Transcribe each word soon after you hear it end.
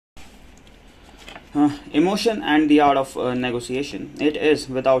Emotion and the art of negotiation. It is,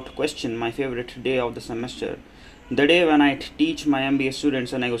 without question, my favorite day of the semester. The day when I teach my MBA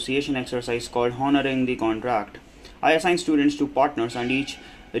students a negotiation exercise called Honoring the Contract. I assign students to partners and each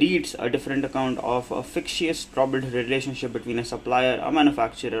reads a different account of a fictitious troubled relationship between a supplier, a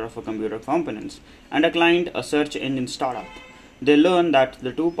manufacturer of a computer components, and a client, a search engine startup. They learn that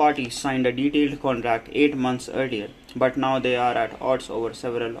the two parties signed a detailed contract 8 months earlier, but now they are at odds over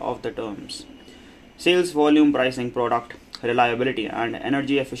several of the terms. Sales volume, pricing, product reliability, and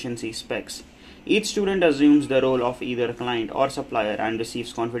energy efficiency specs. Each student assumes the role of either client or supplier and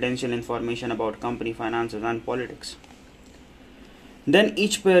receives confidential information about company finances and politics. Then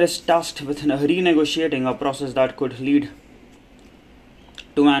each pair is tasked with renegotiating a process that could lead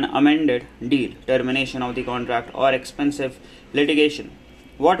to an amended deal, termination of the contract, or expensive litigation.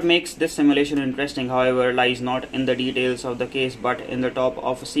 What makes this simulation interesting, however, lies not in the details of the case but in the top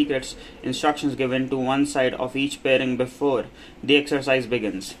of secret instructions given to one side of each pairing before the exercise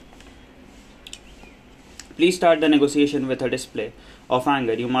begins. Please start the negotiation with a display of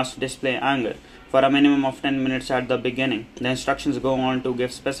anger. You must display anger for a minimum of 10 minutes at the beginning. The instructions go on to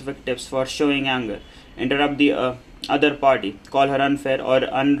give specific tips for showing anger. Interrupt the other party, call her unfair or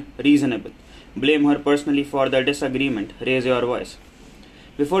unreasonable, blame her personally for the disagreement, raise your voice.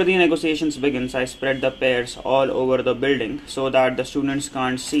 Before the negotiations begins, I spread the pairs all over the building so that the students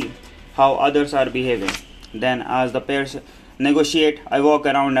can't see how others are behaving. Then, as the pairs negotiate, I walk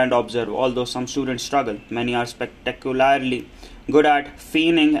around and observe. Although some students struggle, many are spectacularly good at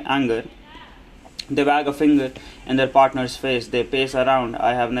feigning anger. They wag a finger in their partner's face. They pace around.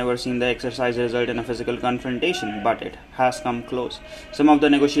 I have never seen the exercise result in a physical confrontation, but it has come close. Some of the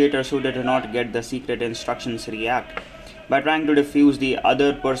negotiators who did not get the secret instructions react by trying to diffuse the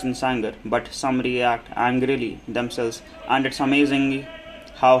other person's anger, but some react angrily themselves, and it's amazing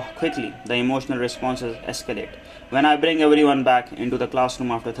how quickly the emotional responses escalate. When I bring everyone back into the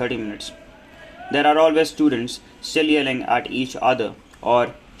classroom after 30 minutes, there are always students still yelling at each other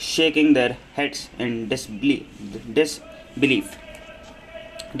or shaking their heads in disbelief.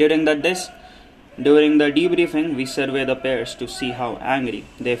 During the debriefing, we survey the pairs to see how angry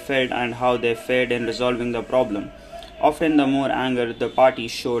they felt and how they fared in resolving the problem. Often, the more anger the parties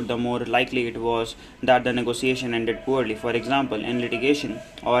showed, the more likely it was that the negotiation ended poorly. For example, in litigation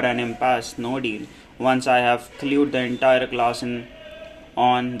or an impasse, no deal. Once I have clued the entire class in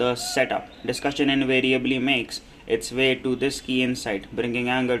on the setup, discussion invariably makes its way to this key insight. Bringing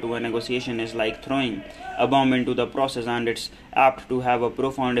anger to a negotiation is like throwing a bomb into the process, and it's apt to have a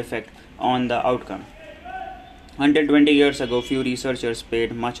profound effect on the outcome. Until 20 years ago, few researchers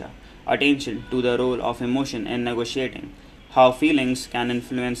paid much attention to the role of emotion in negotiating. How feelings can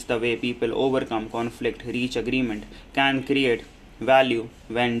influence the way people overcome conflict, reach agreement, can create value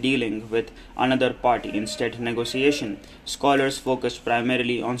when dealing with another party. Instead, negotiation scholars focused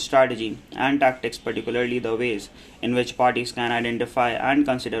primarily on strategy and tactics, particularly the ways in which parties can identify and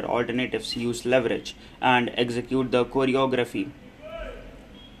consider alternatives, use leverage, and execute the choreography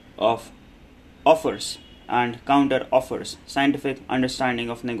of offers and counter offers. Scientific understanding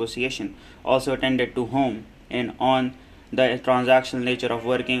of negotiation also tended to home in on the transactional nature of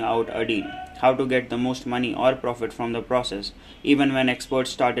working out a deal, how to get the most money or profit from the process. Even when experts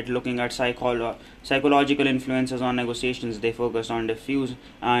started looking at psychological influences on negotiations, they focused on diffuse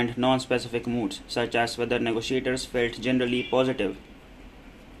and non-specific moods, such as whether negotiators felt generally positive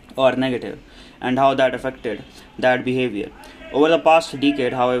or negative, and how that affected that behavior. Over the past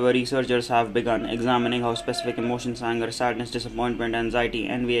decade, however, researchers have begun examining how specific emotions, anger, sadness, disappointment, anxiety,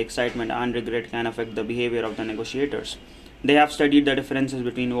 envy, excitement, and regret can affect the behavior of the negotiators. They have studied the differences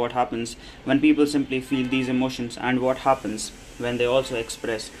between what happens when people simply feel these emotions and what happens when they also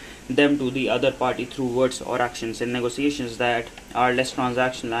express them to the other party through words or actions. In negotiations that are less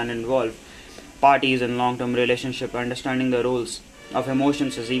transactional and involve parties in long-term relationship, understanding the roles of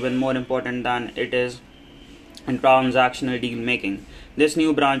emotions is even more important than it is in transactional deal making. This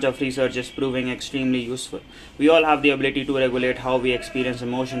new branch of research is proving extremely useful. We all have the ability to regulate how we experience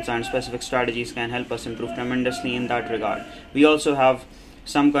emotions, and specific strategies can help us improve tremendously in that regard. We also have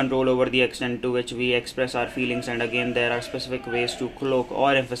some control over the extent to which we express our feelings, and again, there are specific ways to cloak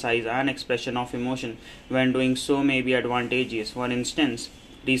or emphasize an expression of emotion when doing so may be advantageous. For instance,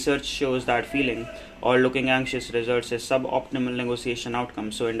 research shows that feeling or looking anxious results in suboptimal negotiation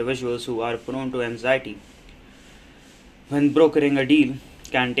outcomes. So individuals who are prone to anxiety when brokering a deal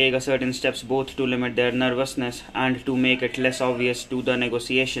can take a certain steps both to limit their nervousness and to make it less obvious to their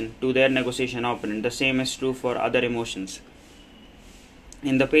negotiation opponent. The same is true for other emotions.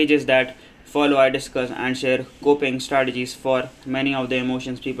 In the pages that follow, I discuss and share coping strategies for many of the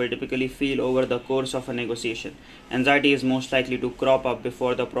emotions people typically feel over the course of a negotiation. Anxiety is most likely to crop up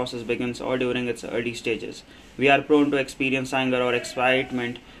before the process begins or during its early stages. We are prone to experience anger or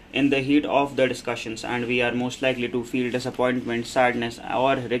excitement in the heat of the discussions, and we are most likely to feel disappointment, sadness,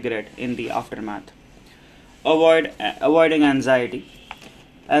 or regret in the aftermath. Avoiding anxiety.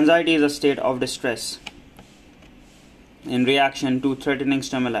 Anxiety is a state of distress in reaction to threatening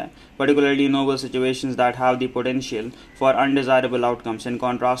stimuli, particularly novel situations that have the potential for undesirable outcomes. In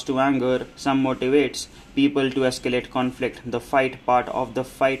contrast to anger, some motivates people to escalate conflict. The fight part of the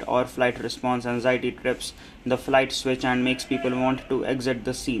fight or flight response. Anxiety trips the flight switch and makes people want to exit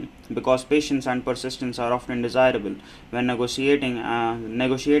the scene. Because patience and persistence are often desirable when negotiating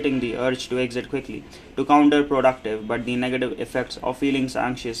the urge to exit quickly to counterproductive, but the negative effects of feeling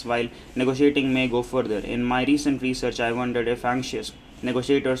anxious while negotiating may go further. In my recent research, I wondered if anxious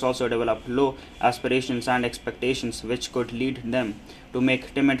negotiators also develop low aspirations and expectations, which could lead them to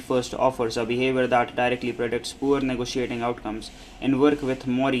make timid first offers, a behavior that directly predicts poor negotiating outcomes. In work with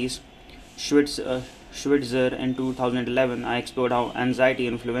Maurice Schwitzer in 2011, I explored how anxiety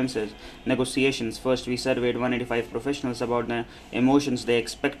influences negotiations. First, we surveyed 185 professionals about the emotions they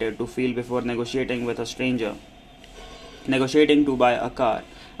expected to feel before negotiating with a stranger, negotiating to buy a car,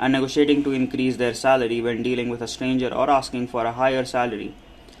 and negotiating to increase their salary when dealing with a stranger or asking for a higher salary.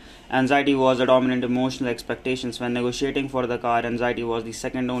 Anxiety was the dominant emotional expectations. When negotiating for the car, anxiety was the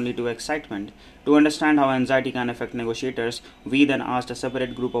second only to excitement. To understand how anxiety can affect negotiators, we then asked a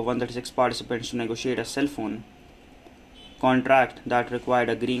separate group of 136 participants to negotiate a cell phone contract that required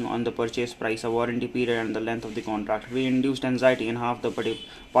agreeing on the purchase price, a warranty period, and the length of the contract. We induced anxiety in half the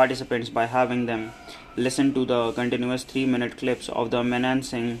participants by having them listen to the continuous 3-minute clips of the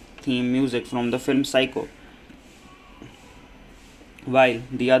menacing theme music from the film Psycho, while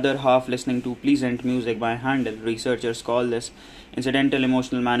the other half listening to pleasant music by Handel. Researchers call this incidental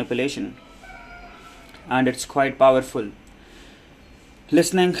emotional manipulation, and it's quite powerful.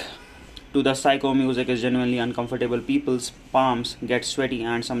 Listening to the psycho music is genuinely uncomfortable. People's palms get sweaty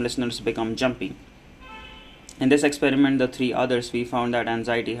and some listeners become jumpy. In this experiment, the three others, we found that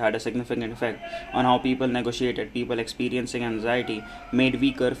anxiety had a significant effect on how people negotiated. People experiencing anxiety made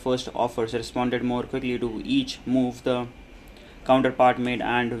weaker first offers, responded more quickly to each move the counterpart made,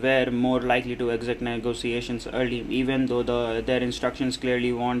 and were more likely to exit negotiations early, even though their instructions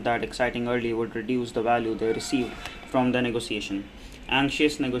clearly warned that exiting early would reduce the value they received from the negotiation.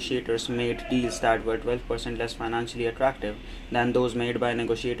 Anxious negotiators made deals that were 12% less financially attractive than those made by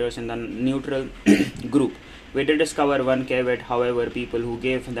negotiators in the neutral group. We did discover one caveat, however. People who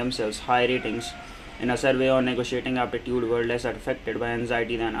gave themselves high ratings in a survey on negotiating aptitude were less affected by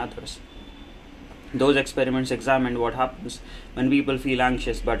anxiety than others. Those experiments examined what happens when people feel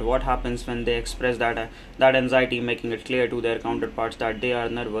anxious, but what happens when they express that anxiety, making it clear to their counterparts that they are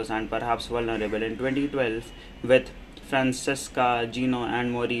nervous and perhaps vulnerable. In 2012, with Francesca Gino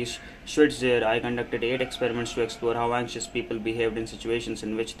and Maurice Schwitzer, I conducted 8 experiments to explore how anxious people behaved in situations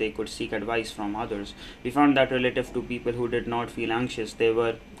in which they could seek advice from others. We found that relative to people who did not feel anxious, they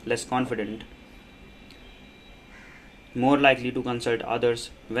were less confident, more likely to consult others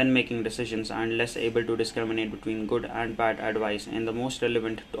when making decisions, and less able to discriminate between good and bad advice. In the most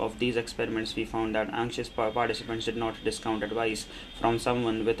relevant of these experiments, we found that anxious participants did not discount advice from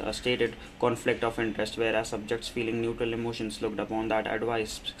someone with a stated conflict of interest, whereas subjects feeling neutral emotions looked upon that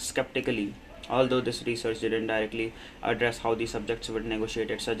advice skeptically. Although this research didn't directly address how the subjects would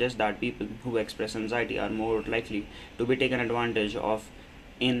negotiate, it suggests that people who express anxiety are more likely to be taken advantage of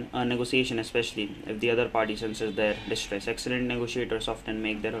in a negotiation, especially if the other party senses their distress. Excellent negotiators often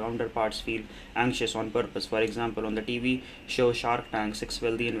make their counterparts feel anxious on purpose. For example, on the TV show Shark Tank, 6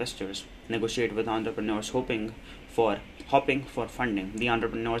 wealthy investors negotiate with entrepreneurs hopping for funding. The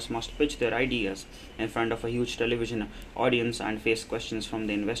entrepreneurs must pitch their ideas in front of a huge television audience and face questions from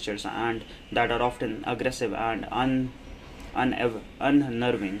the investors, and that are often aggressive and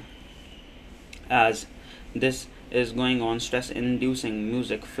unnerving. As this is going on, stress-inducing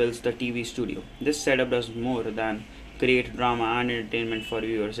music fills the TV studio. This setup does more than create drama and entertainment for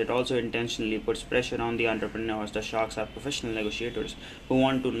viewers. It also intentionally puts pressure on the entrepreneurs. The sharks are professional negotiators who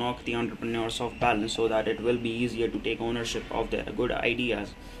want to knock the entrepreneurs off balance so that it will be easier to take ownership of their good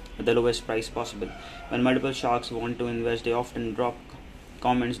ideas at the lowest price possible. When multiple sharks want to invest, they often drop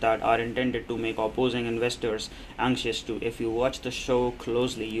comments that are intended to make opposing investors anxious too. If you watch the show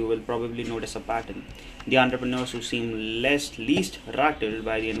closely, you will probably notice a pattern. The entrepreneurs who seem least rattled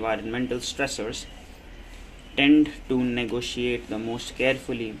by the environmental stressors tend to negotiate the most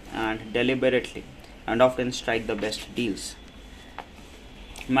carefully and deliberately, and often strike the best deals.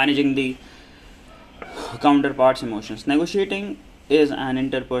 Managing the Counterparts' emotions. Negotiating is an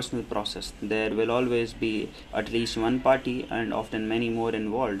interpersonal process. There will always be at least one party and often many more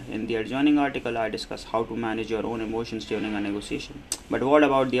involved. In the adjoining article, I discuss how to manage your own emotions during a negotiation. But what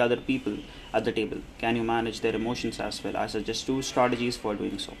about the other people at the table? Can you manage their emotions as well? I suggest two strategies for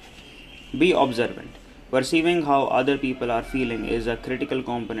doing so. Be observant. Perceiving how other people are feeling is a critical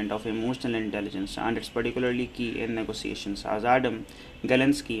component of emotional intelligence, and it's particularly key in negotiations, as Adam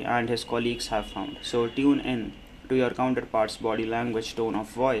Galinsky and his colleagues have found. So tune in to your counterpart's body language, tone of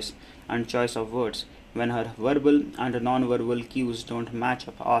voice, and choice of words. When her verbal and non-verbal cues don't match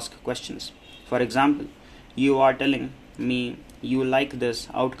up, ask questions. For example, you are telling me you like this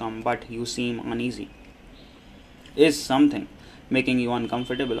outcome but you seem uneasy. Is something making you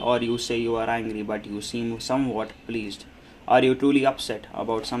uncomfortable, or you say you are angry but you seem somewhat pleased? Are you truly upset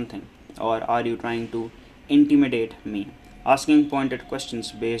about something, or are you trying to intimidate me? Asking pointed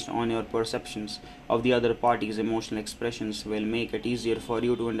questions based on your perceptions of the other party's emotional expressions will make it easier for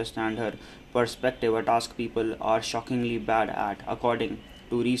you to understand her perspective, a task people are shockingly bad at, according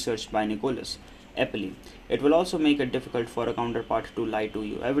to research by Nicholas Eppley. It will also make it difficult for a counterpart to lie to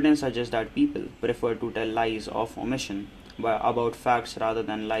you. Evidence suggests that people prefer to tell lies of omission about facts rather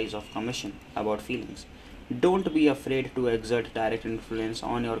than lies of commission about feelings. Don't be afraid to exert direct influence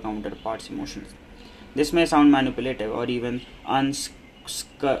on your counterpart's emotions. This may sound manipulative or even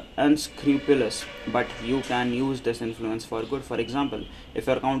unscrupulous, but you can use this influence for good. For example, if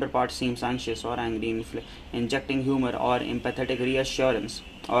your counterpart seems anxious or angry, injecting humor or empathetic reassurance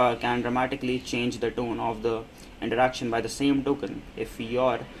can dramatically change the tone of the interaction. By the same token, if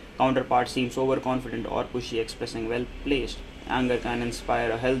your counterpart seems overconfident or pushy, expressing well placed anger can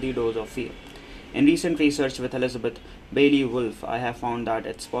inspire a healthy dose of fear. In recent research with Elizabeth Bailey Wolf, I have found that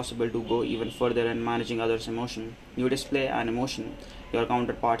it's possible to go even further in managing others' emotion. You display an emotion, your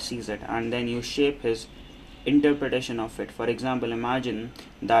counterpart sees it, and then you shape his interpretation of it. For example, imagine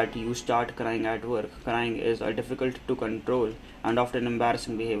that you start crying at work. Crying is a difficult to control and often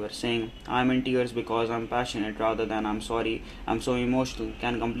embarrassing behavior. Saying, I'm in tears because I'm passionate rather than I'm sorry, I'm so emotional,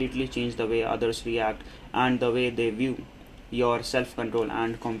 can completely change the way others react and the way they view your self control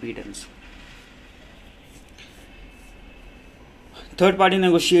and competence. Third party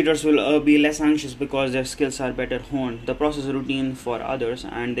negotiators will be less anxious because their skills are better honed, the process routine for others,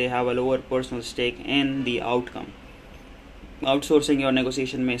 and they have a lower personal stake in the outcome. Outsourcing your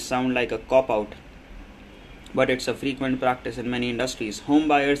negotiation may sound like a cop out, but it's a frequent practice in many industries. Home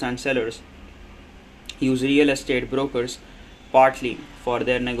buyers and sellers use real estate brokers partly for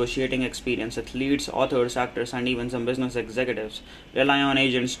their negotiating experience. Athletes, authors, actors, and even some business executives rely on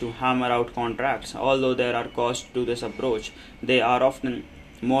agents to hammer out contracts. Although there are costs to this approach, they are often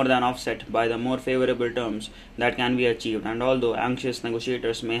more than offset by the more favorable terms that can be achieved. And although anxious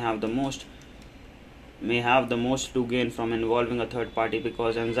negotiators may have the most to gain from involving a third party,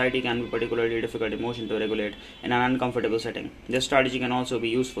 because anxiety can be a particularly difficult emotion to regulate in an uncomfortable setting. This strategy can also be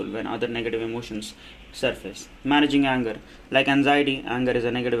useful when other negative emotions surface. Managing anger. Like anxiety, anger is a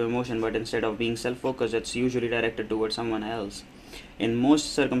negative emotion, but instead of being self-focused, it's usually directed towards someone else. In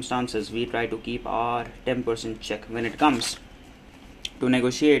most circumstances, we try to keep our tempers in check. When it comes to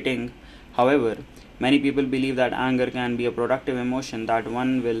negotiating, however, many people believe that anger can be a productive emotion, that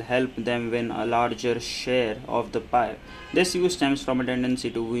one will help them win a larger share of the pie. This view stems from a tendency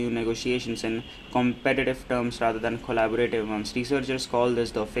to view negotiations in competitive terms rather than collaborative ones. Researchers call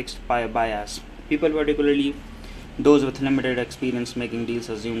this the fixed pie bias. People, particularly those with limited experience making deals,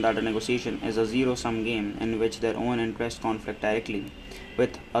 assume that a negotiation is a zero-sum game in which their own interests conflict directly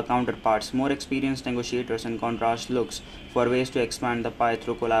with a counterpart's. More experienced negotiators, in contrast, looks for ways to expand the pie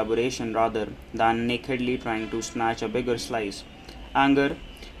through collaboration rather than nakedly trying to snatch a bigger slice. Anger,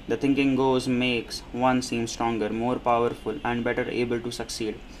 the thinking goes, makes one seem stronger, more powerful, and better able to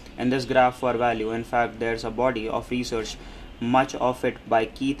succeed in this graph for value. In fact, there's a body of research, much of it by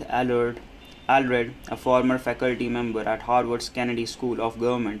Keith Allred, a former faculty member at Harvard's Kennedy School of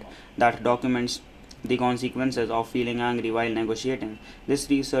Government, that documents the consequences of feeling angry while negotiating. This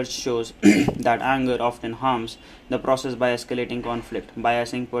research shows that anger often harms the process by escalating conflict,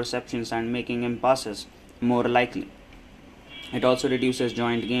 biasing perceptions, and making impasses more likely. It also reduces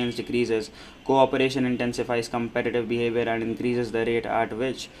joint gains, decreases cooperation, intensifies competitive behavior, and increases the rate at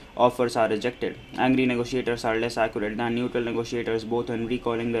which offers are rejected. Angry negotiators are less accurate than neutral negotiators, both in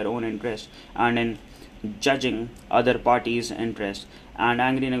recalling their own interest and in judging other parties' interest. And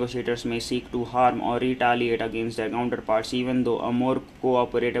angry negotiators may seek to harm or retaliate against their counterparts, even though a more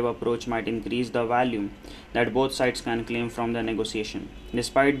cooperative approach might increase the value that both sides can claim from the negotiation.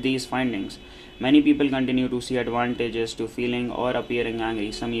 Despite these findings, Many people continue to see advantages to feeling or appearing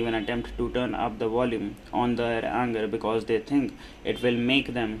angry. Some even attempt to turn up the volume on their anger because they think it will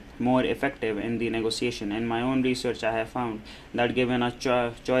make them more effective in the negotiation. In my own research, I have found that given a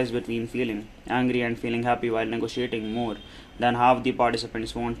choice between feeling angry and feeling happy while negotiating, more than half the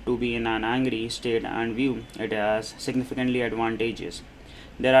participants want to be in an angry state and view it as significantly advantageous.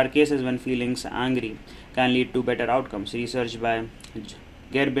 There are cases when feelings angry can lead to better outcomes. Research by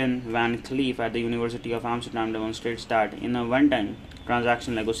Gerben van Cleef at the University of Amsterdam demonstrates that in a one-time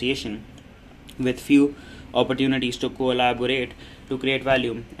transaction negotiation with few opportunities to collaborate to create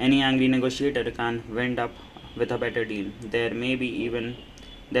value, any angry negotiator can wind up with a better deal. There may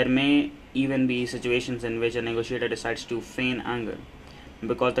even be situations in which a negotiator decides to feign anger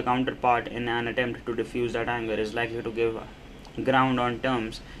because the counterpart, in an attempt to diffuse that anger, is likely to give ground on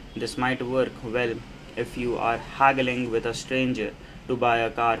terms. This might work well if you are haggling with a stranger to buy a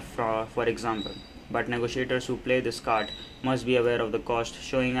car, for example. But negotiators who play this card must be aware of the cost.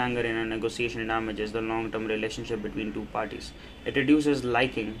 Showing anger in a negotiation damages the long-term relationship between two parties. It reduces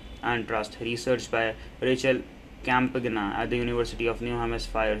liking and trust. Research by Rachel Campagna at the University of New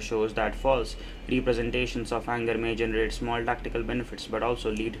Hampshire shows that false representations of anger may generate small tactical benefits but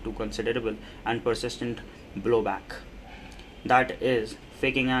also lead to considerable and persistent blowback. That is,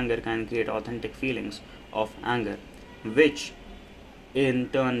 faking anger can create authentic feelings of anger, which in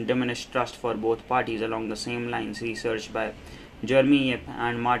turn diminish trust for both parties. Along the same lines, research by Jeremy Yip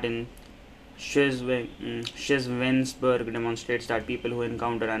and Martin Schwensberg demonstrates that people who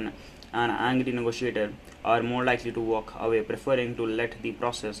encounter an angry negotiator are more likely to walk away, preferring to let the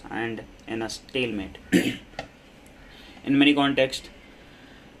process end in a stalemate. In many contexts,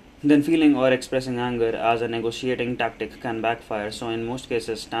 then feeling or expressing anger as a negotiating tactic can backfire. So in most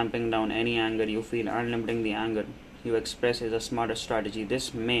cases, tamping down any anger you feel and limiting the anger you express is a smarter strategy.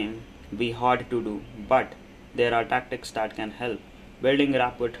 This may be hard to do, but there are tactics that can help. Building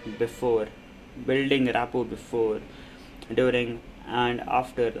rapport before, during, and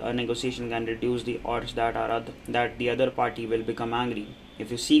after a negotiation can reduce the odds that the other party will become angry. If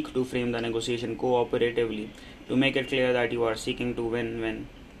you seek to frame the negotiation cooperatively, to make it clear that you are seeking a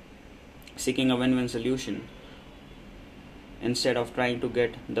win-win solution instead of trying to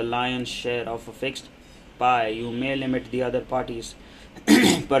get the lion's share of a fixed pie, you may limit the other party's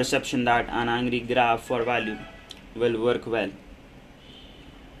perception that an angry grab for value will work well.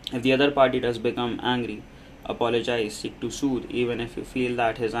 If the other party does become angry, apologize, seek to soothe. Even if you feel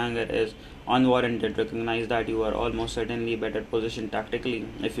that his anger is unwarranted, recognize that you are almost certainly better positioned tactically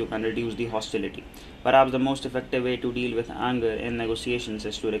if you can reduce the hostility. Perhaps the most effective way to deal with anger in negotiations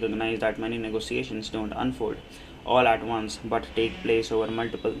is to recognize that many negotiations don't unfold all at once but take place over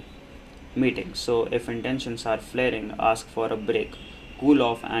multiple meetings. So if intentions are flaring, ask for a break, cool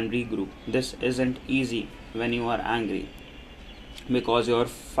off and regroup. This isn't easy when you are angry because your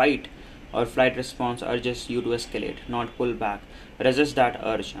fight or flight response urges you to escalate, not pull back. Resist that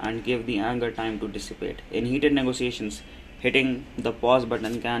urge and give the anger time to dissipate. In heated negotiations, hitting the pause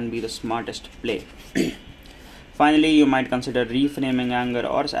button can be the smartest play. Finally, you might consider reframing anger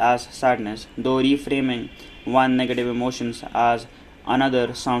or as sadness. Though reframing one negative emotions as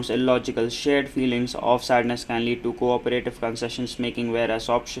another sounds illogical, shared feelings of sadness can lead to cooperative concessions making, whereas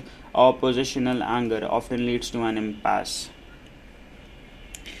oppositional anger often leads to an impasse.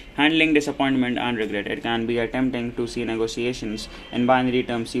 Handling disappointment and regret. It can be tempting to see negotiations in binary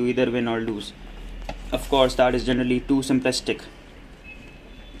terms: you either win or lose. Of course, that is generally too simplistic.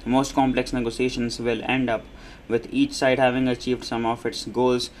 Most complex negotiations will end up with each side having achieved some of its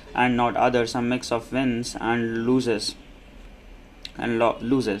goals and not others, a mix of wins and loses.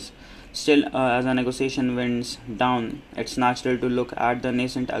 Still, as a negotiation winds down, it's natural to look at the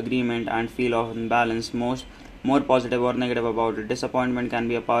nascent agreement and feel on balance more positive or negative about it. Disappointment can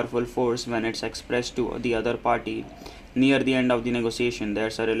be a powerful force when it's expressed to the other party near the end of the negotiation.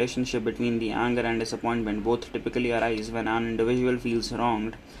 There's a relationship between the anger and disappointment. Both typically arise when an individual feels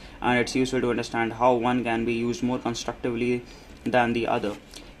wronged, and it's useful to understand how one can be used more constructively than the other.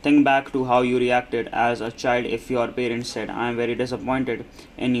 Think back to how you reacted as a child if your parents said, "I am very disappointed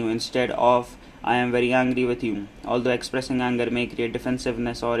in you," instead of "I am very angry with you." Although expressing anger may create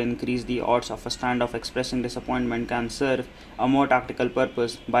defensiveness or increase the odds of a standoff, expressing disappointment can serve a more tactical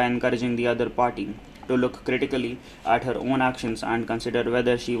purpose by encouraging the other party to look critically at her own actions and consider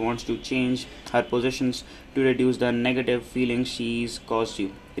whether she wants to change her positions to reduce the negative feelings she's caused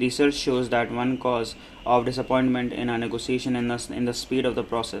you. Research shows that one cause of disappointment in a negotiation is in the speed of the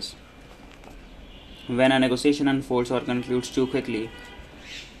process. When a negotiation unfolds or concludes too quickly,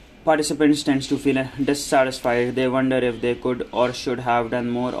 Participants tend to feel dissatisfied. They wonder if they could or should have done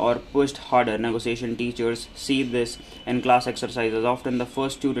more or pushed harder. Negotiation teachers see this in class exercises. Often, the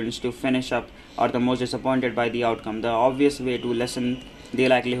first students to finish up are the most disappointed by the outcome. The obvious way to lessen the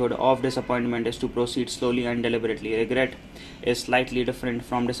likelihood of disappointment is to proceed slowly and deliberately. Regret is slightly different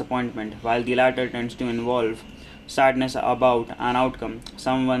from disappointment. While the latter tends to involve sadness about an outcome,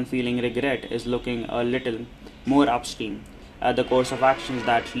 someone feeling regret is looking a little more upstream at the course of actions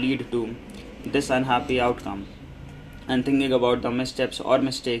that lead to this unhappy outcome and thinking about the missteps or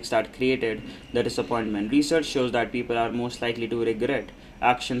mistakes that created the disappointment. Research shows that people are most likely to regret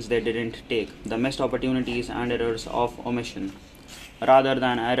actions they didn't take, the missed opportunities and errors of omission, rather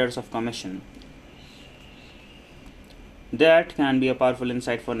than errors of commission. That can be a powerful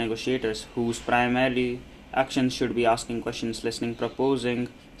insight for negotiators whose primary actions should be asking questions, listening, proposing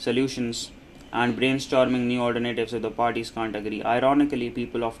solutions, and brainstorming new alternatives if the parties can't agree. Ironically,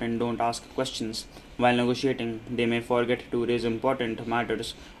 people often don't ask questions while negotiating. They may forget to raise important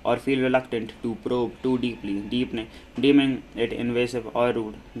matters or feel reluctant to probe too deeply, deeming it invasive or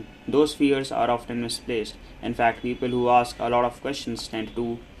rude. Those fears are often misplaced. In fact, people who ask a lot of questions tend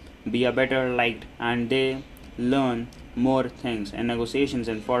to be a better liked and they learn more things. In negotiations,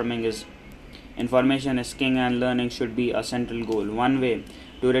 information is king and learning should be a central goal. One way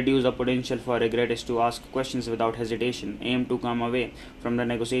to reduce the potential for regret is to ask questions without hesitation. Aim to come away from the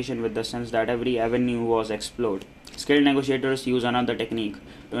negotiation with the sense that every avenue was explored. Skilled negotiators use another technique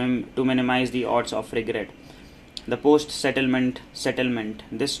to minimize the odds of regret: the post-settlement settlement.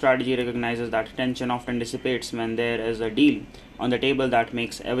 This strategy recognizes that tension often dissipates when there is a deal on the table that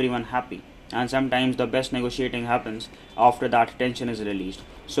makes everyone happy. And sometimes the best negotiating happens after that tension is released.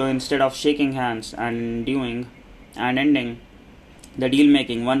 So instead of shaking hands and ending the deal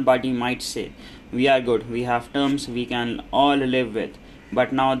making, one party might say, "We are good, we have terms we can all live with.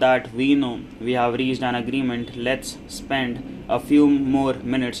 But now that we know we have reached an agreement, let's spend a few more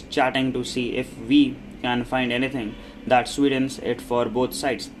minutes chatting to see if we can find anything that sweetens it for both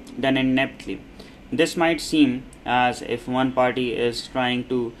sides." Done ineptly, this might seem as if one party is trying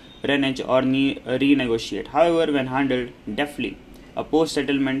to renege or renegotiate. However, when handled deftly, a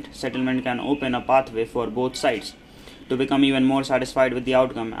post-settlement can open a pathway for both sides to become even more satisfied with the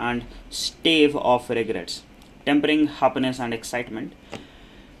outcome and stave off regrets. Tempering happiness and excitement.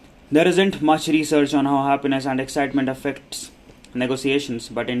 There isn't much research on how happiness and excitement affects negotiations,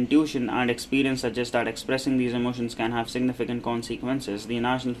 but intuition and experience suggest that expressing these emotions can have significant consequences. The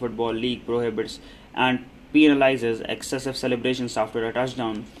National Football League prohibits and penalizes excessive celebrations after a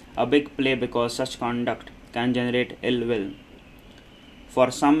touchdown, a big play, because such conduct can generate ill will. For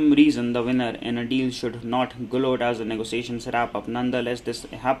some reason, the winner in a deal should not gloat as the negotiations wrap up. Nonetheless, this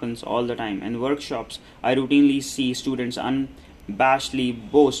happens all the time. In workshops, I routinely see students unabashedly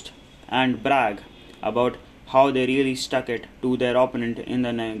boast and brag about how they really stuck it to their opponent in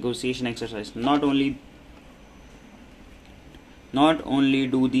the negotiation exercise. Not only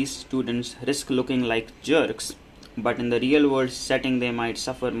do these students risk looking like jerks, but in the real world setting they might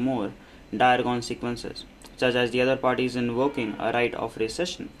suffer more dire consequences, such as the other parties invoking a right of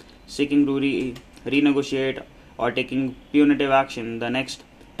recession, seeking to renegotiate, or taking punitive action the next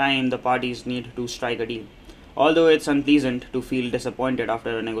time the parties need to strike a deal. Although it's unpleasant to feel disappointed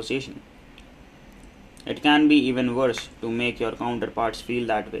after a negotiation, it can be even worse to make your counterparts feel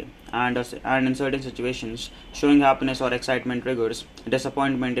that way, and in certain situations, showing happiness or excitement triggers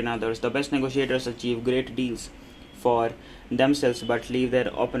disappointment in others. The best negotiators achieve great deals for themselves but leave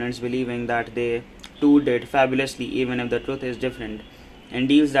their opponents believing that they too did fabulously, even if the truth is different. In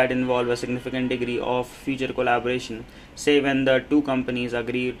deals that involve a significant degree of future collaboration, say when the two companies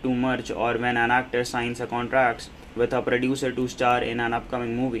agree to merge or when an actor signs a contract with a producer to star in an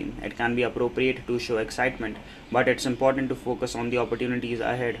upcoming movie, it can be appropriate to show excitement, but it's important to focus on the opportunities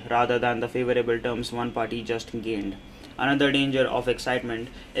ahead rather than the favorable terms one party just gained. Another danger of excitement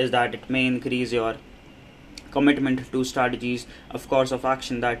is that it may increase your commitment to strategies of course of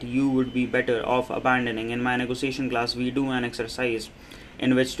action that you would be better off abandoning. In my negotiation class, we do an exercise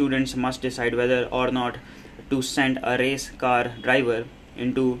in which students must decide whether or not to send a race car driver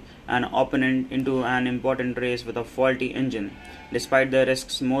into an important race with a faulty engine. Despite the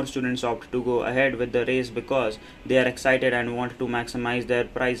risks, more students opt to go ahead with the race because they are excited and want to maximize their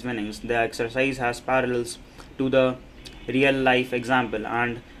prize winnings. The exercise has parallels to the real life example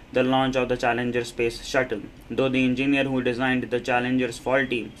and the launch of the Challenger space shuttle. Though the engineer who designed the Challenger's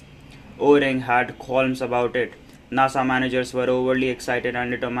faulty O-ring had qualms about it, NASA managers were overly excited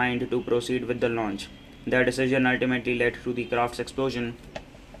and determined to proceed with the launch. Their decision ultimately led to the craft's explosion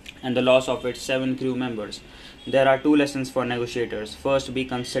and the loss of its 7 crew members. There are 2 lessons for negotiators. First, be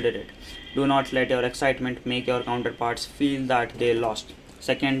considerate. Do not let your excitement make your counterparts feel that they lost.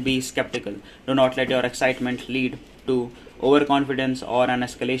 Second, be skeptical. Do not let your excitement lead to overconfidence or an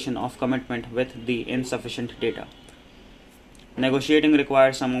escalation of commitment with the insufficient data. Negotiating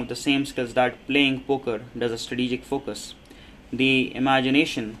requires some of the same skills that playing poker does: a strategic focus, the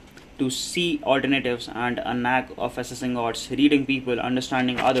imagination to see alternatives, and a knack of assessing odds, reading people,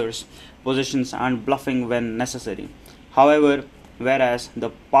 understanding others' positions, and bluffing when necessary. However, whereas the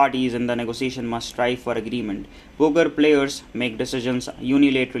parties in the negotiation must strive for agreement, poker players make decisions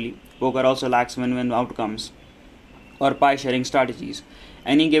unilaterally. Poker also lacks win-win outcomes or pie-sharing strategies.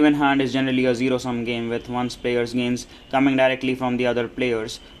 Any given hand is generally a zero-sum game with one player's gains coming directly from the other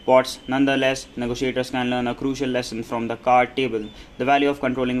player's pots. Nonetheless, negotiators can learn a crucial lesson from the card table: the value of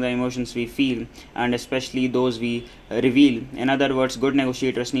controlling the emotions we feel, and especially those we reveal. In other words, good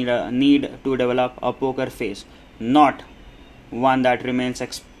negotiators need to develop a poker face, not one that remains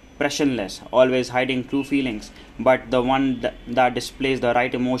expressionless, always hiding true feelings, but the one that displays the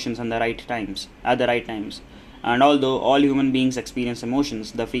right emotions and the right times at the right times. And although all human beings experience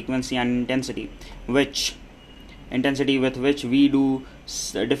emotions, the frequency and intensity with which we do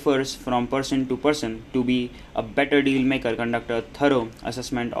differs from person to person. To be a better deal maker, conduct a thorough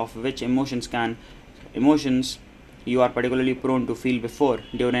assessment of which emotions you are particularly prone to feel before,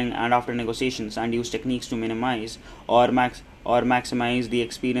 during, and after negotiations, and use techniques to minimize or maximize the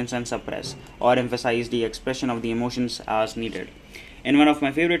experience and suppress or emphasize the expression of the emotions as needed. In one of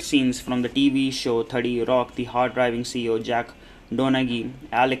my favorite scenes from the TV show 30 Rock, the hard-driving CEO Jack Donaghy,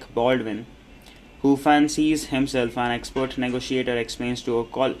 Alec Baldwin, who fancies himself an expert negotiator, explains to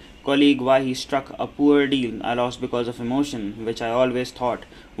a colleague why he struck a poor deal: "I lost because of emotion, which I always thought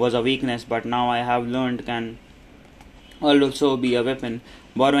was a weakness, but now I have learned can also be a weapon."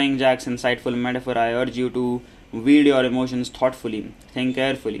 Borrowing Jack's insightful metaphor, I urge you to wield your emotions thoughtfully. Think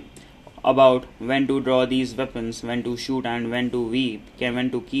carefully about when to draw these weapons, when to shoot, and when to weep, when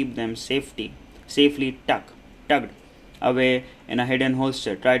to keep them safely tucked away in a hidden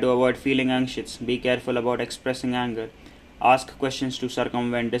holster. Try to avoid feeling anxious. Be careful about expressing anger. Ask questions to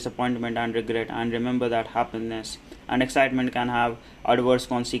circumvent disappointment and regret, and remember that happiness and excitement can have adverse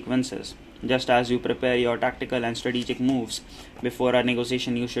consequences. Just as you prepare your tactical and strategic moves before a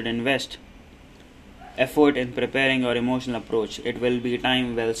negotiation, you should invest effort in preparing your emotional approach. It will be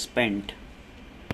time well spent.